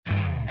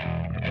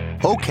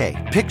Okay,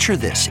 picture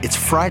this. It's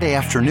Friday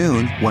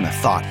afternoon when a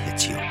thought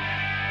hits you.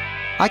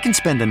 I can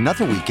spend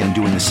another weekend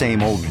doing the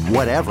same old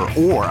whatever,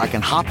 or I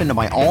can hop into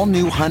my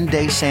all-new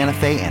Hyundai Santa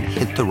Fe and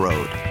hit the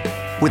road.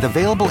 With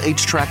available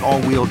H-Track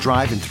all-wheel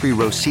drive and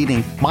 3-row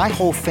seating, my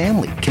whole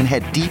family can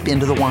head deep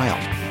into the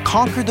wild.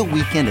 Conquer the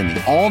weekend in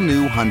the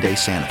all-new Hyundai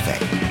Santa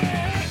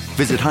Fe.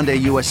 Visit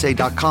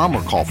HyundaiUSA.com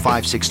or call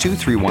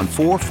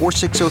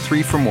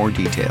 562-314-4603 for more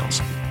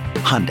details.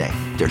 Hyundai,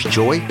 there's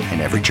joy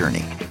in every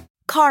journey.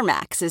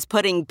 CarMax is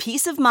putting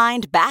peace of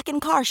mind back in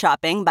car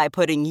shopping by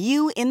putting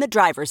you in the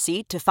driver's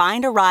seat to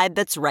find a ride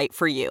that's right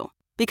for you.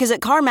 Because at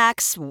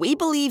CarMax, we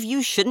believe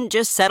you shouldn't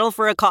just settle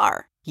for a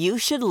car. You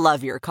should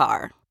love your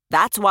car.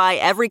 That's why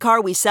every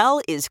car we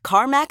sell is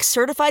CarMax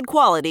certified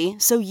quality,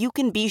 so you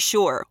can be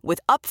sure with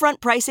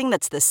upfront pricing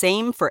that's the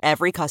same for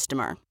every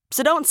customer.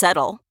 So don't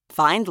settle.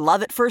 Find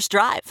love at first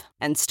drive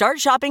and start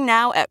shopping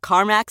now at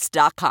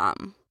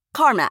CarMax.com.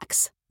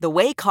 CarMax, the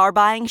way car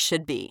buying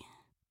should be.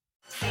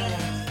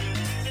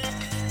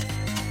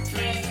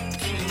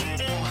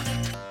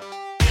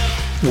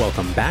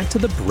 Welcome back to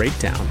The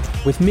Breakdown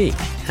with me,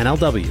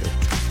 NLW.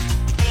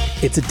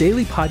 It's a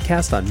daily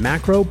podcast on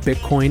macro,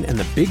 Bitcoin, and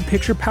the big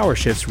picture power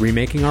shifts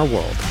remaking our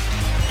world.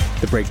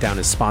 The Breakdown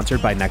is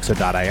sponsored by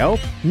Nexo.io,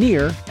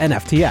 Near, and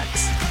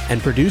FTX, and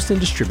produced and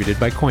distributed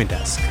by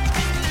CoinDesk.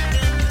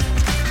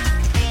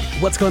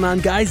 What's going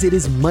on, guys? It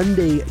is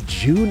Monday,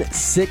 June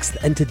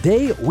 6th, and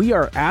today we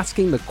are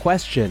asking the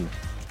question,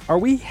 are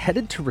we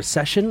headed to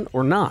recession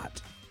or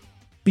not?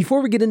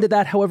 Before we get into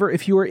that, however,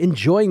 if you are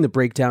enjoying The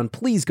Breakdown,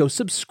 please go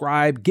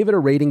subscribe, give it a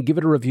rating, give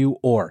it a review,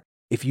 or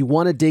if you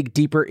want to dig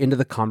deeper into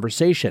the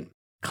conversation,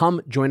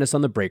 come join us on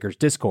the Breakers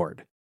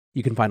Discord.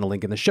 You can find a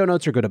link in the show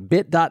notes or go to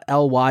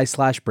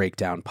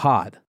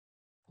bit.ly/breakdownpod.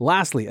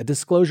 Lastly, a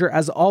disclosure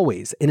as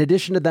always, in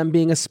addition to them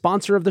being a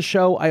sponsor of the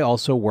show, I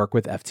also work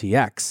with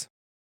FTX.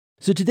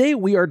 So today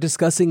we are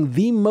discussing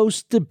the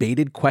most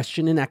debated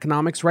question in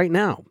economics right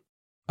now.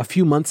 A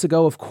few months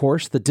ago, of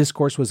course, the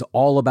discourse was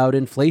all about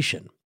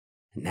inflation.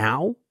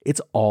 Now it's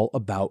all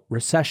about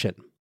recession,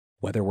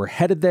 whether we're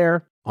headed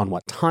there, on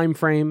what time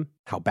frame,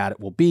 how bad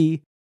it will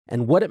be,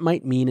 and what it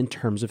might mean in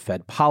terms of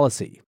Fed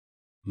policy.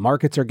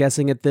 Markets are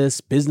guessing at this,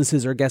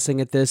 businesses are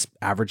guessing at this,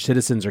 average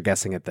citizens are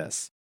guessing at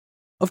this.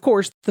 Of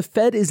course, the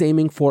Fed is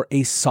aiming for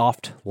a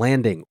soft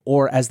landing,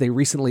 or as they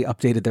recently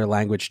updated their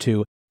language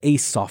to, a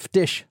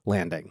softish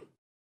landing.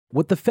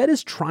 What the Fed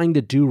is trying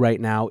to do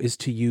right now is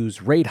to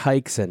use rate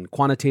hikes and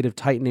quantitative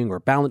tightening or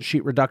balance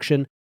sheet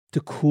reduction to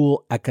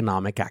cool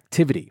economic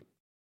activity.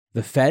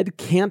 The Fed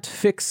can't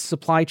fix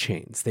supply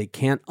chains. They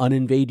can't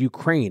uninvade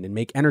Ukraine and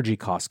make energy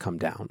costs come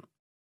down.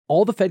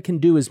 All the Fed can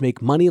do is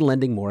make money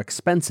lending more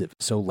expensive,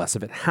 so less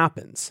of it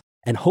happens,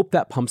 and hope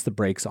that pumps the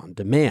brakes on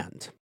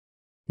demand.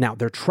 Now,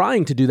 they're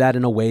trying to do that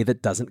in a way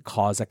that doesn't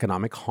cause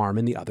economic harm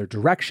in the other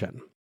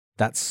direction.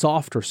 That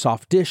soft or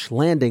softish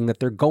landing that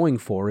they're going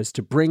for is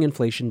to bring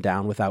inflation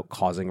down without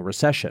causing a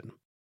recession.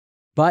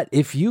 But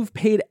if you've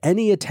paid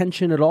any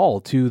attention at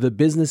all to the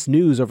business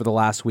news over the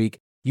last week,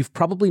 you've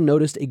probably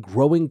noticed a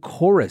growing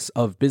chorus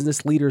of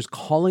business leaders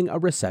calling a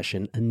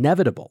recession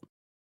inevitable.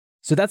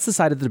 So that's the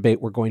side of the debate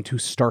we're going to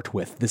start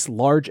with, this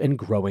large and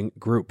growing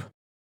group.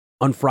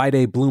 On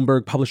Friday,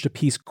 Bloomberg published a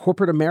piece,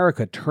 Corporate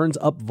America Turns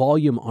Up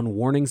Volume on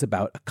Warnings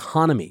About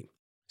Economy.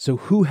 So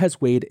who has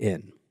weighed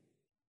in?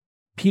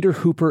 Peter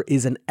Hooper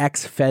is an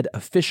ex-Fed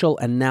official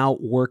and now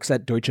works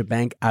at Deutsche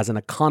Bank as an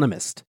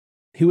economist.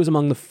 He was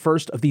among the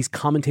first of these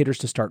commentators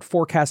to start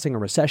forecasting a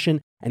recession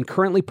and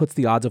currently puts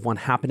the odds of one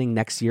happening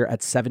next year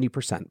at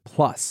 70%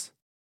 plus.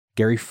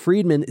 Gary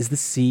Friedman is the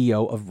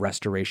CEO of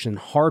Restoration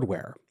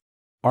Hardware.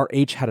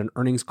 RH had an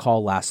earnings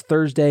call last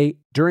Thursday,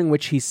 during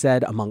which he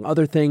said, among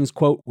other things,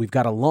 quote, "We've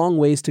got a long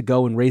ways to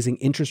go in raising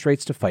interest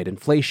rates to fight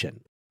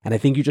inflation. And I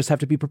think you just have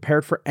to be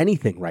prepared for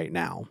anything right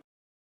now."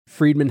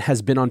 Friedman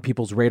has been on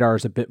people's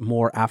radars a bit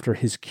more after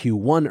his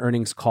Q1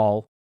 earnings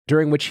call,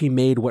 during which he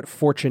made what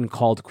Fortune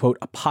called, quote,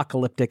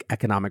 apocalyptic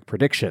economic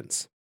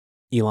predictions.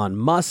 Elon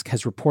Musk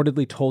has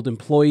reportedly told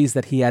employees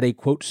that he had a,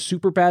 quote,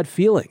 super bad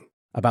feeling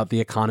about the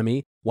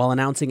economy while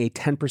announcing a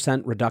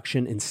 10%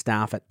 reduction in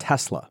staff at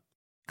Tesla.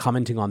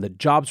 Commenting on the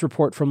jobs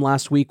report from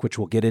last week, which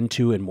we'll get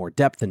into in more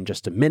depth in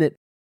just a minute,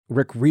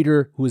 Rick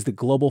Rieder, who is the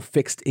global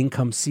fixed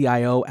income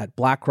CIO at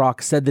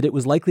BlackRock, said that it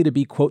was likely to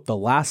be, quote, the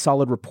last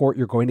solid report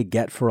you're going to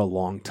get for a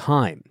long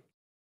time.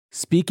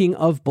 Speaking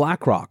of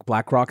BlackRock,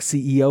 BlackRock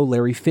CEO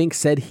Larry Fink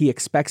said he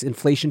expects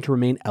inflation to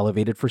remain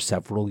elevated for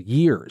several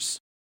years.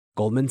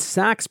 Goldman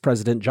Sachs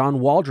President John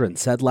Waldron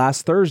said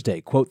last Thursday,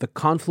 quote, "The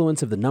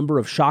confluence of the number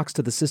of shocks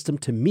to the system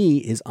to me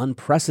is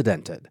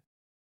unprecedented."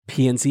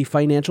 PNC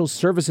Financial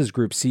Services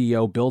Group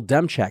CEO Bill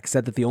Demchak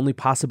said that the only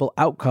possible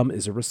outcome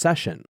is a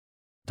recession.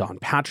 Don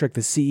Patrick,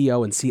 the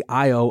CEO and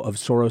CIO of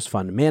Soros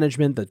Fund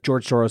Management, the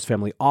George Soros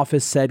family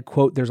office, said,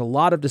 quote, "There's a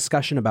lot of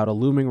discussion about a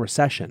looming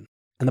recession.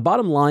 And the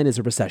bottom line is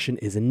a recession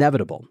is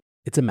inevitable.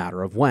 It's a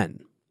matter of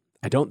when.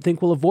 I don't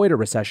think we'll avoid a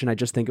recession. I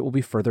just think it will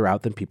be further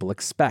out than people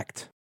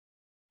expect."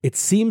 It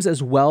seems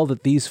as well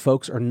that these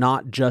folks are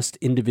not just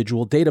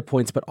individual data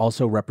points, but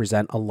also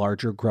represent a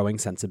larger growing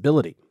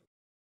sensibility.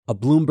 A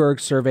Bloomberg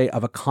survey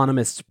of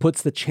economists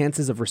puts the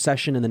chances of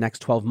recession in the next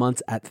 12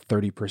 months at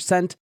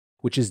 30%,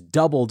 which is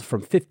doubled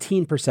from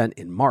 15%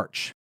 in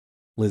March.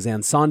 Liz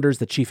Ann Saunders,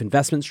 the chief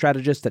investment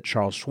strategist at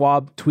Charles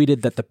Schwab,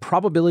 tweeted that the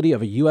probability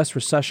of a U.S.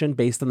 recession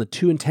based on the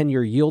 2- and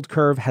 10-year yield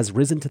curve has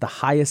risen to the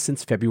highest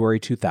since February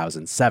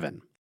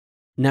 2007.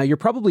 Now, you're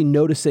probably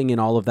noticing in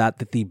all of that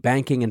the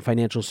banking and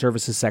financial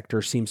services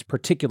sector seems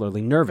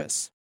particularly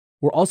nervous.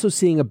 We're also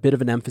seeing a bit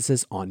of an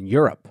emphasis on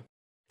Europe.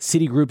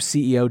 Citigroup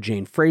CEO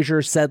Jane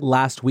Fraser said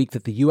last week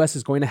that the U.S.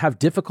 is going to have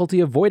difficulty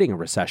avoiding a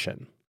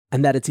recession,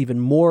 and that it's even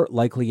more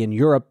likely in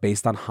Europe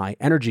based on high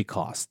energy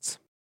costs.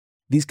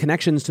 These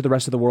connections to the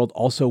rest of the world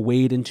also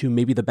weighed into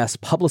maybe the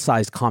best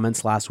publicized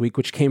comments last week,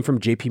 which came from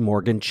JP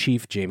Morgan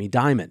chief Jamie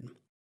Dimon.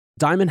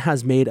 Dimon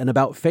has made an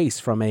about-face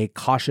from a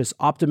cautious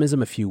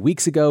optimism a few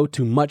weeks ago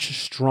to much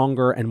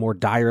stronger and more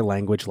dire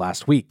language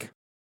last week.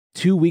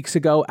 2 weeks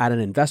ago at an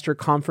investor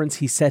conference,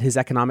 he said his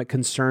economic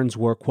concerns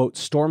were, quote,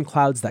 storm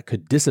clouds that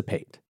could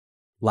dissipate.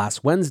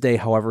 Last Wednesday,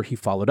 however, he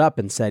followed up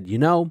and said,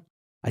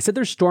 I said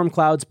there's storm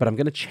clouds, but I'm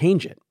going to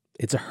change it.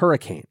 It's a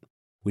hurricane.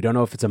 We don't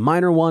know if it's a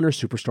minor one or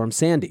Superstorm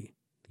Sandy.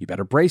 You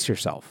better brace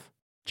yourself.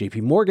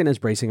 JP Morgan is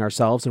bracing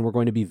ourselves, and we're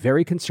going to be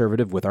very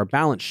conservative with our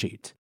balance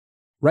sheet.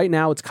 Right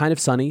now, it's kind of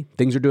sunny.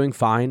 Things are doing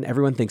fine.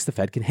 Everyone thinks the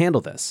Fed can handle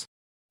this.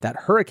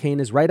 That hurricane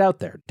is right out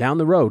there, down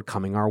the road,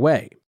 coming our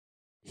way.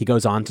 He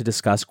goes on to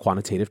discuss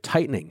quantitative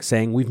tightening,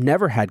 saying we've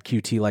never had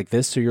QT like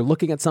this, so you're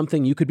looking at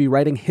something you could be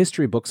writing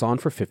history books on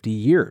for 50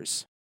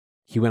 years.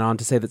 He went on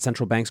to say that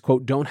central banks,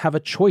 quote, don't have a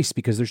choice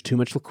because there's too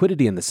much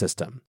liquidity in the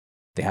system.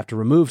 They have to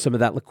remove some of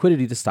that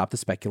liquidity to stop the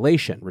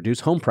speculation, reduce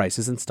home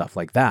prices, and stuff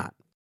like that.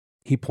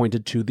 He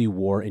pointed to the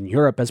war in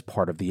Europe as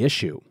part of the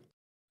issue.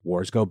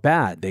 Wars go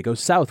bad, they go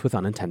south with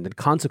unintended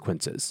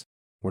consequences.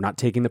 We're not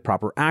taking the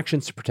proper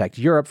actions to protect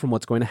Europe from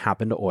what's going to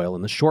happen to oil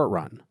in the short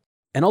run.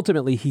 And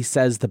ultimately, he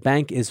says the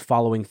bank is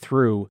following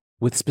through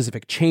with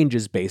specific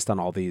changes based on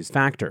all these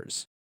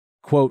factors.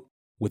 Quote,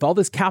 with all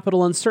this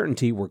capital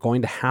uncertainty, we're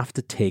going to have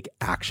to take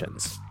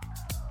actions.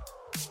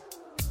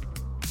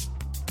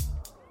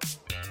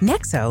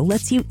 Nexo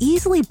lets you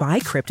easily buy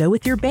crypto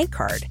with your bank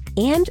card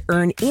and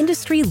earn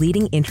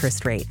industry-leading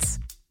interest rates.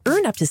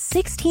 Earn up to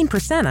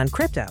 16% on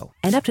crypto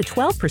and up to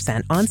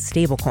 12% on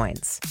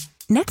stablecoins.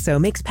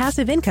 Nexo makes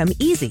passive income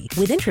easy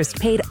with interest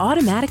paid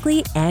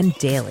automatically and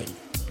daily.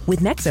 With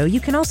Nexo, you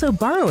can also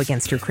borrow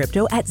against your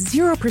crypto at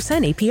 0%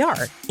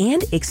 APR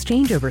and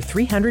exchange over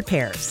 300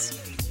 pairs.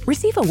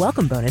 Receive a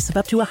welcome bonus of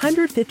up to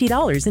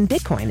 $150 in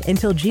Bitcoin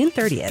until June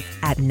 30th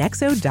at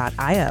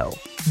nexo.io.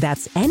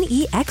 That's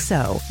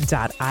nexo.io.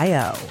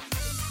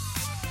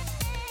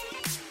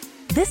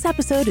 This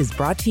episode is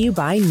brought to you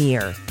by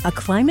Near, a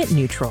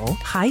climate-neutral,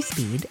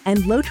 high-speed,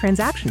 and low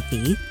transaction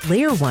fee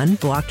Layer 1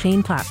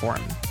 blockchain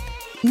platform.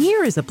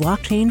 Near is a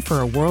blockchain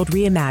for a world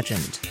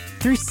reimagined.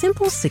 Through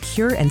simple,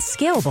 secure, and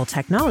scalable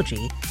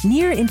technology,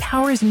 Near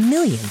empowers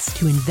millions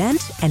to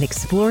invent and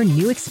explore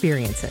new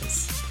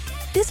experiences.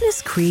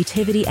 Business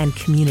creativity and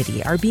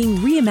community are being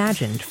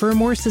reimagined for a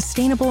more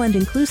sustainable and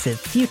inclusive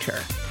future.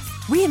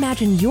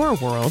 Reimagine your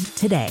world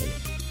today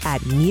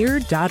at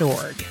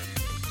near.org.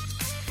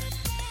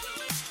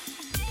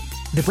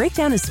 The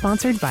Breakdown is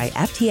sponsored by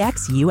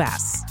FTX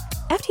US.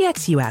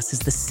 FTX US is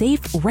the safe,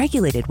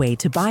 regulated way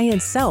to buy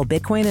and sell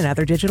Bitcoin and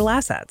other digital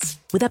assets,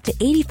 with up to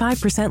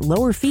 85%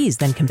 lower fees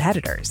than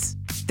competitors.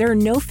 There are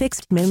no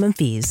fixed minimum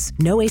fees,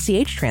 no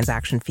ACH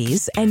transaction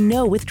fees, and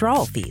no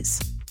withdrawal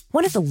fees.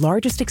 One of the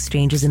largest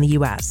exchanges in the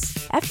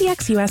US,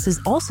 FTX US is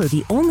also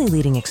the only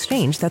leading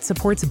exchange that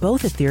supports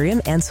both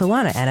Ethereum and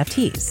Solana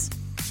NFTs.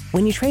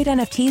 When you trade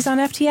NFTs on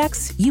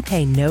FTX, you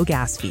pay no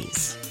gas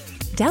fees.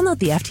 Download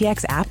the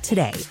FTX app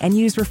today and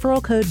use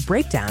referral code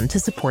BREAKDOWN to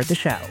support the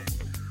show.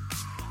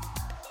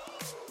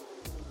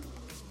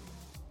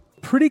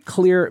 Pretty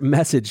clear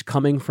message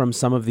coming from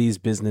some of these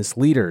business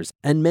leaders,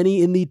 and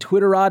many in the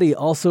Twitterati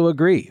also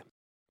agree.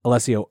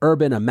 Alessio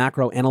Urban, a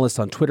macro analyst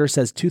on Twitter,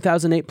 says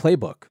 2008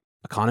 playbook.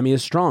 Economy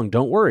is strong,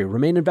 don't worry,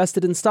 remain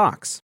invested in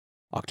stocks.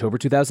 October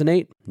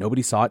 2008,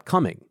 nobody saw it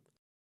coming.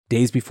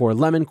 Days before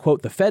Lemon,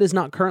 quote, the Fed is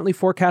not currently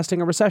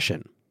forecasting a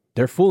recession.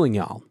 They're fooling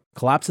y'all.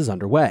 Collapse is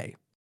underway.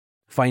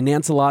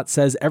 Finance-A-Lot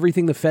says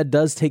everything the Fed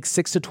does takes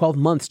 6 to 12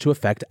 months to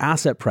affect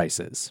asset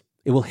prices.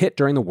 It will hit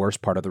during the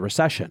worst part of the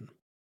recession.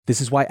 This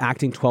is why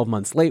acting 12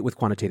 months late with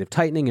quantitative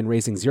tightening and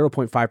raising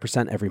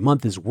 0.5% every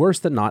month is worse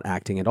than not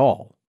acting at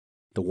all.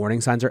 The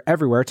warning signs are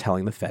everywhere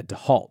telling the Fed to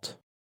halt.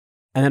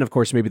 And then, of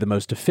course, maybe the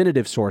most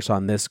definitive source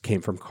on this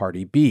came from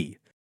Cardi B.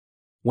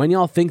 When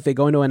y'all think they're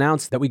going to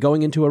announce that we're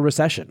going into a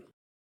recession?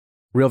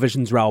 Real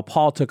Vision's Raoul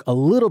Paul took a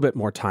little bit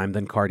more time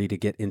than Cardi to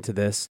get into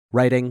this,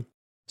 writing,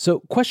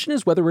 so question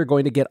is whether we're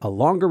going to get a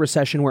longer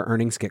recession where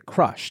earnings get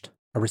crushed.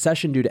 A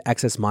recession due to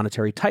excess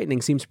monetary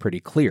tightening seems pretty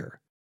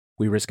clear.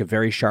 We risk a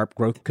very sharp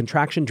growth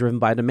contraction driven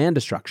by demand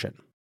destruction.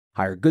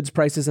 Higher goods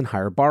prices and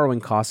higher borrowing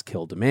costs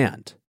kill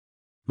demand.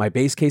 My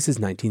base case is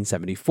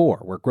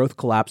 1974, where growth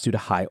collapsed due to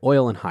high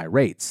oil and high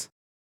rates.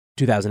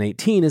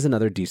 2018 is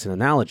another decent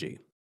analogy.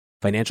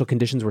 Financial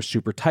conditions were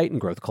super tight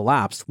and growth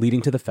collapsed, leading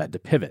to the Fed to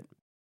pivot.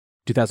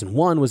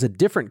 2001 was a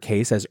different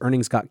case as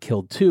earnings got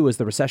killed too as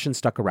the recession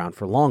stuck around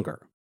for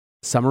longer.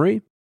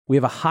 Summary, we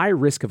have a high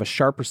risk of a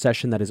sharp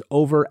recession that is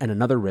over and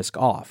another risk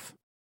off.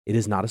 It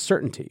is not a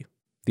certainty.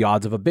 The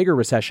odds of a bigger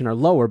recession are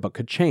lower but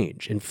could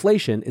change.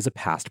 Inflation is a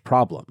past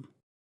problem.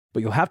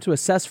 But you'll have to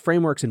assess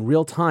frameworks in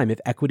real time if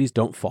equities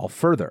don't fall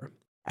further,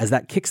 as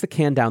that kicks the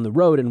can down the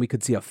road and we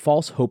could see a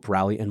false hope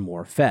rally and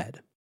more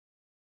Fed.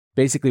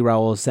 Basically,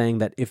 Raul is saying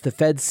that if the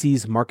Fed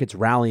sees markets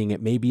rallying,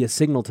 it may be a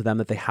signal to them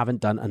that they haven't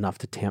done enough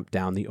to tamp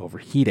down the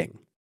overheating.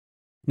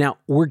 Now,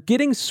 we're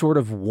getting sort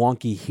of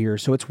wonky here,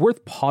 so it's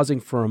worth pausing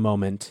for a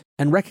moment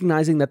and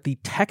recognizing that the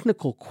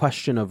technical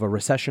question of a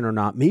recession or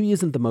not maybe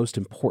isn't the most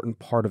important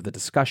part of the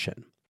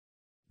discussion.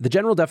 The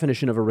general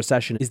definition of a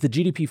recession is the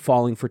GDP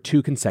falling for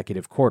 2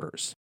 consecutive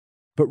quarters.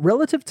 But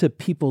relative to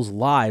people's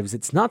lives,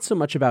 it's not so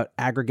much about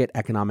aggregate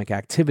economic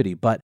activity,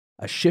 but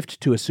a shift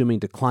to assuming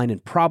decline in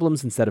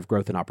problems instead of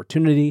growth and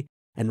opportunity,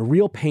 and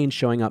real pain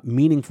showing up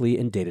meaningfully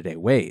in day-to-day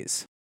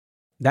ways.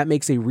 That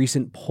makes a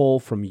recent poll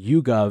from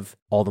YouGov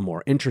all the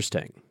more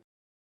interesting.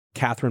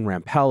 Catherine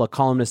Rampell, a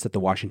columnist at The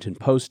Washington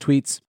Post,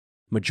 tweets,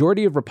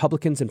 "Majority of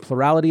Republicans and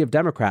plurality of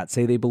Democrats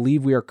say they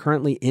believe we are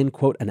currently in,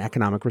 quote, an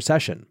economic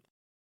recession."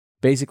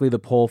 Basically, the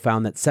poll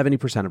found that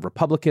 70% of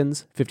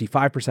Republicans,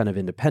 55% of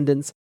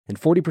independents, and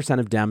 40%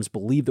 of Dems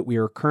believe that we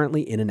are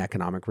currently in an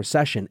economic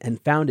recession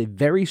and found a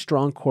very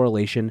strong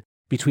correlation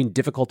between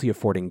difficulty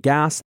affording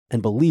gas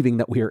and believing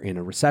that we are in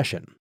a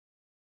recession.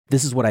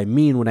 This is what I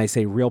mean when I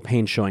say real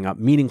pain showing up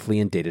meaningfully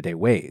in day-to-day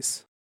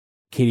ways.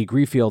 Katie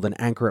Greenfield, an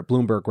anchor at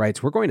Bloomberg,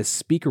 writes, "We're going to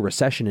speak a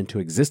recession into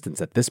existence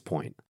at this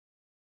point."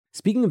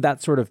 Speaking of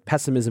that sort of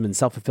pessimism and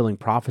self-fulfilling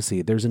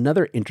prophecy, there's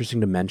another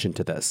interesting dimension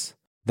to this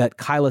that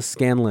Kyla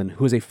Scanlon,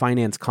 who is a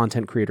finance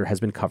content creator, has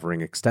been covering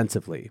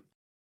extensively.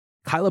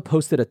 Kyla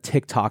posted a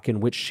TikTok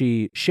in which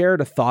she shared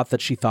a thought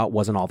that she thought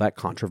wasn't all that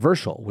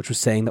controversial, which was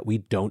saying that we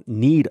don't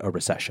need a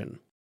recession.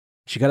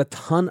 She got a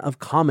ton of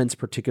comments,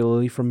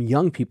 particularly from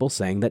young people,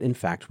 saying that in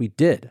fact we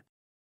did.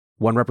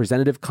 One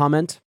representative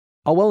comment,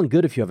 "All well and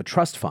good if you have a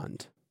trust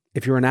fund.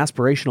 If you're an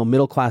aspirational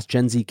middle-class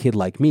Gen Z kid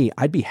like me,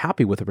 I'd be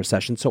happy with a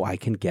recession so I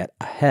can get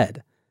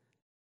ahead."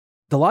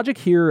 The logic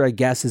here, I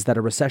guess, is that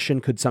a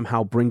recession could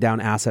somehow bring down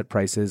asset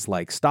prices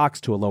like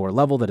stocks to a lower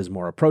level that is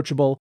more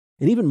approachable,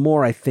 and even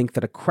more, I think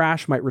that a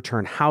crash might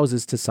return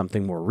houses to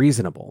something more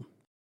reasonable.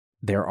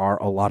 There are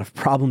a lot of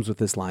problems with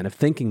this line of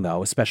thinking,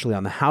 though, especially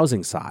on the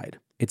housing side.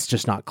 It's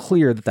just not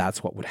clear that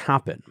that's what would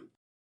happen.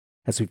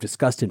 As we've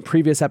discussed in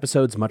previous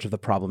episodes, much of the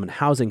problem in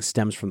housing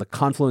stems from the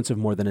confluence of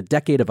more than a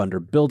decade of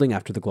underbuilding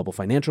after the global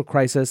financial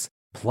crisis,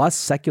 plus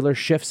secular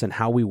shifts in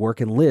how we work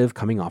and live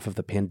coming off of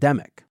the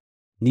pandemic.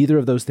 Neither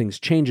of those things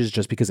changes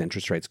just because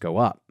interest rates go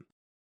up.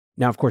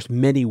 Now, of course,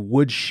 many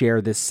would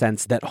share this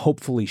sense that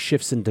hopefully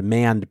shifts in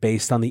demand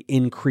based on the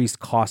increased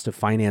cost of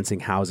financing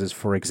houses,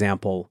 for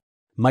example,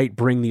 might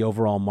bring the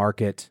overall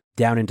market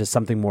down into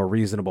something more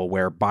reasonable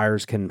where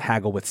buyers can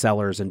haggle with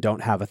sellers and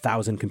don't have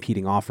 1,000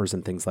 competing offers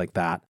and things like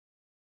that.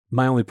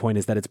 My only point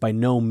is that it's by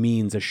no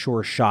means a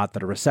sure shot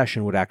that a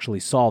recession would actually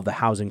solve the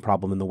housing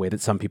problem in the way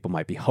that some people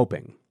might be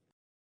hoping.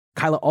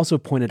 Kyla also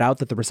pointed out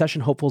that the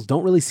recession hopefuls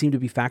don't really seem to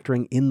be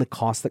factoring in the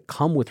costs that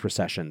come with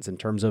recessions in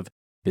terms of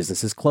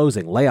businesses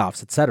closing,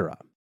 layoffs, etc.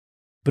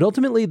 But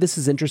ultimately, this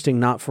is interesting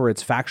not for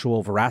its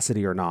factual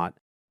veracity or not,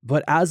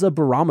 but as a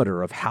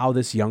barometer of how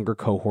this younger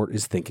cohort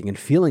is thinking and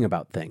feeling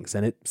about things,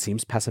 and it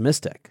seems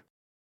pessimistic.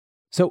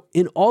 So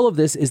in all of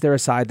this, is there a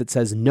side that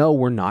says, no,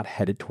 we're not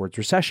headed towards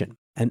recession?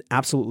 And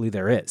absolutely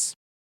there is.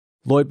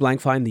 Lloyd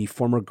Blankfein, the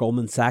former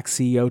Goldman Sachs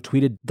CEO,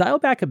 tweeted, "Dial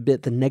back a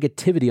bit the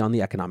negativity on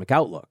the economic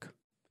outlook.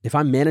 If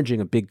I'm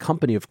managing a big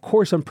company, of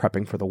course I'm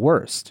prepping for the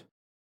worst.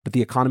 But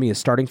the economy is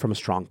starting from a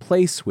strong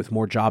place with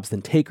more jobs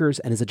than takers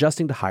and is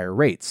adjusting to higher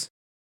rates.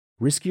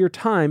 Riskier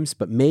times,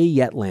 but may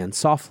yet land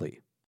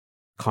softly.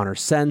 Connor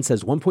Sen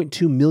says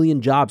 1.2 million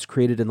jobs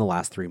created in the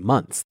last 3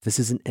 months. This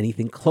isn't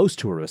anything close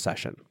to a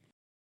recession."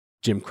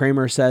 Jim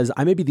Cramer says,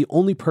 "I may be the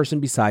only person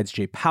besides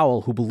Jay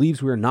Powell who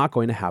believes we are not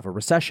going to have a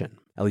recession.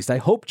 At least I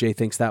hope Jay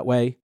thinks that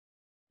way."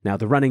 Now,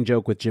 the running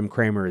joke with Jim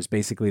Cramer is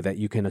basically that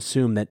you can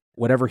assume that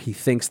whatever he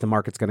thinks, the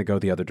market's going to go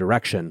the other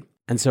direction.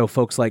 And so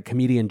folks like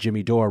comedian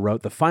Jimmy Dore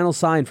wrote, "The final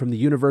sign from the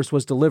universe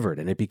was delivered,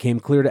 and it became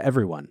clear to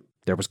everyone.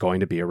 There was going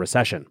to be a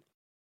recession."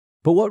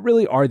 But what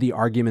really are the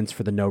arguments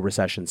for the no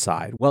recession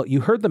side? Well,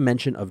 you heard the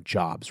mention of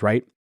jobs,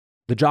 right?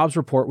 The jobs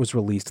report was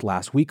released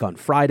last week on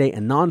Friday,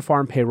 and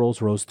non-farm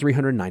payrolls rose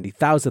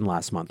 390,000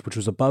 last month, which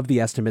was above the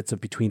estimates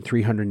of between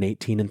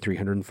 318 and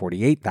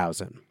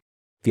 348,000.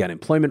 The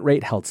unemployment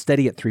rate held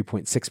steady at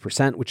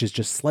 3.6%, which is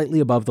just slightly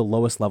above the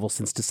lowest level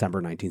since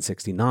December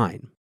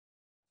 1969.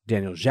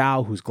 Daniel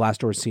Zhao, who's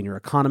Glassdoor's senior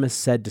economist,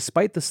 said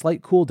despite the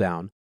slight cool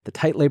down, the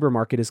tight labor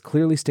market is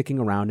clearly sticking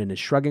around and is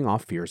shrugging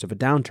off fears of a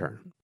downturn.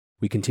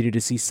 We continue to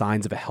see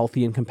signs of a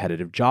healthy and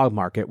competitive job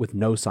market with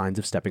no signs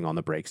of stepping on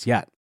the brakes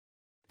yet.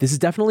 This is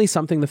definitely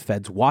something the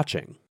Fed's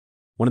watching.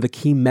 One of the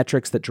key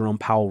metrics that Jerome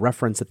Powell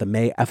referenced at the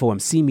May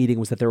FOMC meeting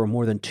was that there were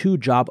more than 2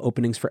 job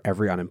openings for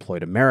every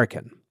unemployed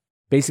American,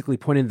 basically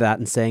pointing to that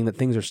and saying that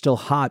things are still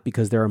hot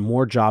because there are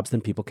more jobs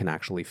than people can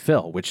actually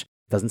fill, which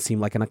doesn't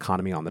seem like an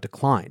economy on the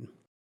decline.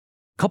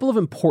 A couple of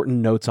important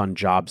notes on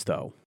jobs,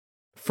 though.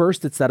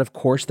 First, it's that, of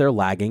course, they're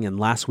lagging, and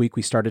last week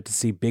we started to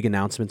see big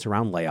announcements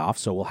around layoffs,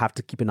 so we'll have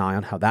to keep an eye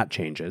on how that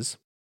changes.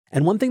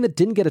 And one thing that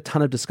didn't get a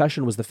ton of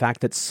discussion was the fact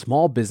that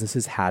small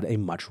businesses had a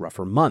much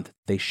rougher month.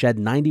 They shed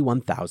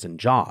 91,000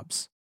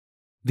 jobs.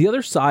 The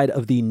other side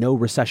of the no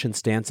recession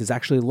stance is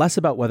actually less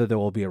about whether there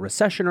will be a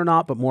recession or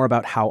not, but more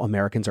about how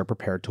Americans are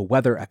prepared to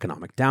weather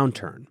economic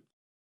downturn.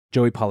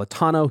 Joey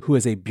Politano, who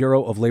is a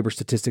Bureau of Labor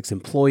Statistics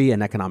employee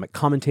and economic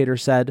commentator,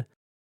 said,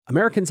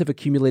 Americans have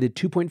accumulated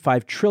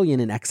 $2.5 trillion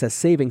in excess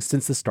savings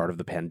since the start of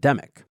the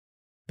pandemic.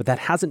 But that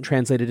hasn't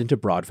translated into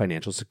broad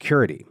financial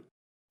security.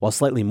 While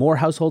slightly more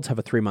households have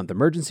a 3-month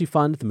emergency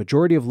fund, the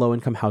majority of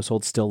low-income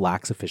households still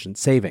lack sufficient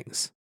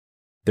savings.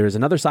 There is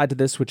another side to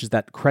this, which is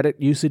that credit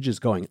usage is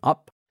going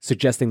up,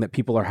 suggesting that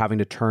people are having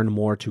to turn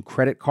more to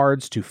credit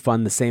cards to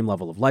fund the same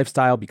level of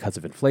lifestyle because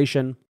of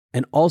inflation.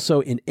 And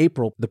also in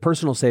April, the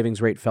personal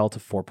savings rate fell to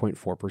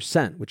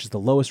 4.4%, which is the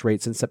lowest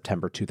rate since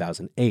September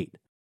 2008.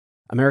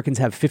 Americans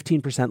have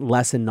 15%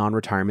 less in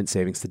non-retirement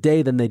savings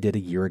today than they did a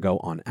year ago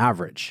on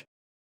average.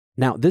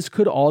 Now, this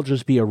could all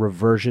just be a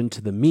reversion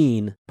to the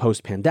mean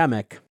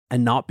post-pandemic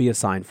and not be a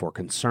sign for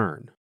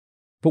concern.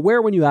 But where,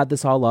 when you add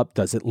this all up,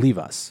 does it leave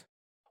us?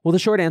 Well, the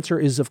short answer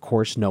is, of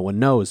course, no one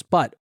knows.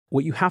 But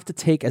what you have to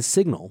take as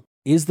signal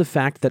is the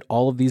fact that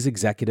all of these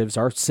executives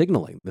are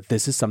signaling that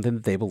this is something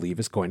that they believe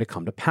is going to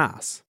come to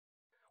pass.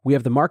 We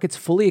have the markets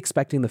fully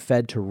expecting the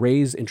Fed to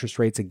raise interest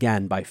rates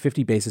again by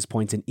 50 basis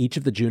points in each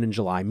of the June and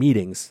July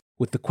meetings,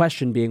 with the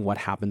question being what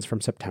happens from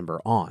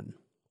September on.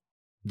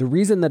 The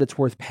reason that it's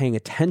worth paying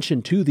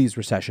attention to these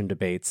recession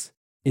debates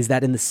is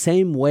that in the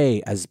same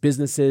way as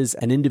businesses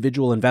and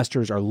individual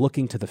investors are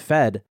looking to the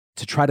Fed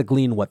to try to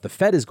glean what the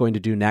Fed is going to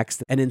do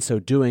next, and in so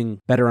doing,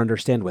 better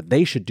understand what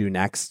they should do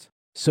next,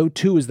 so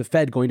too is the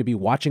Fed going to be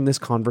watching this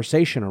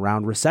conversation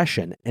around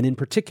recession, and in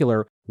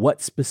particular,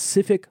 what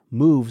specific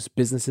moves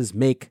businesses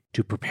make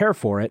to prepare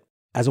for it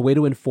as a way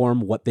to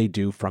inform what they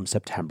do from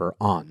September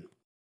on.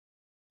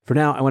 For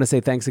now, I want to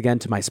say thanks again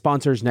to my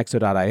sponsors,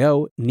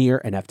 Nexo.io,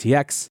 Near, and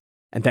FTX,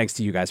 and thanks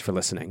to you guys for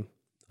listening.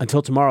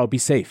 Until tomorrow, be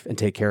safe and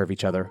take care of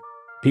each other.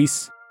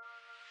 Peace.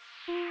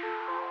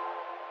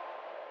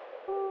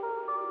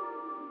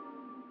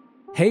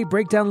 Hey,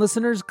 Breakdown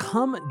listeners,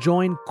 come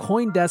join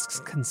CoinDesk's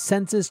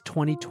Consensus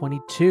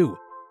 2022,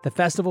 the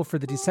festival for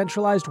the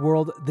decentralized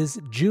world, this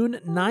June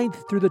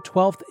 9th through the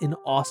 12th in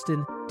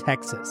Austin,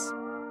 Texas.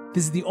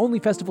 This is the only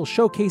festival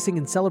showcasing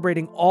and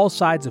celebrating all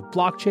sides of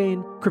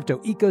blockchain, crypto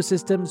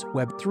ecosystems,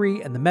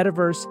 Web3, and the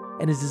metaverse,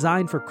 and is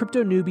designed for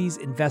crypto newbies,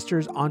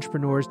 investors,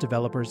 entrepreneurs,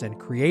 developers, and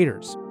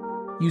creators.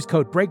 Use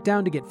code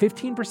BREAKDOWN to get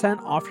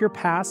 15% off your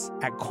pass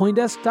at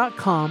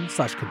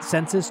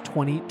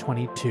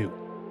coindesk.com/consensus2022.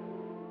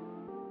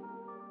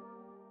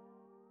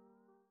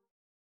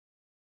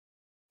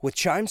 With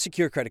Chime's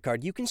secure credit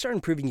card, you can start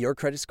improving your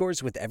credit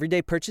scores with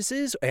everyday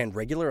purchases and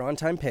regular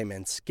on-time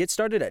payments. Get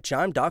started at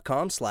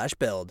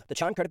chime.com/build. The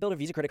Chime Credit Builder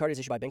Visa Credit Card is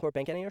issued by Bancorp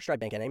Bank N.A. or Stride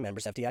Bank N.A.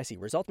 Members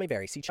FDIC. Results may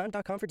vary. See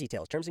chime.com for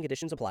details. Terms and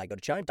conditions apply. Go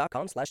to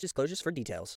chime.com/disclosures for details.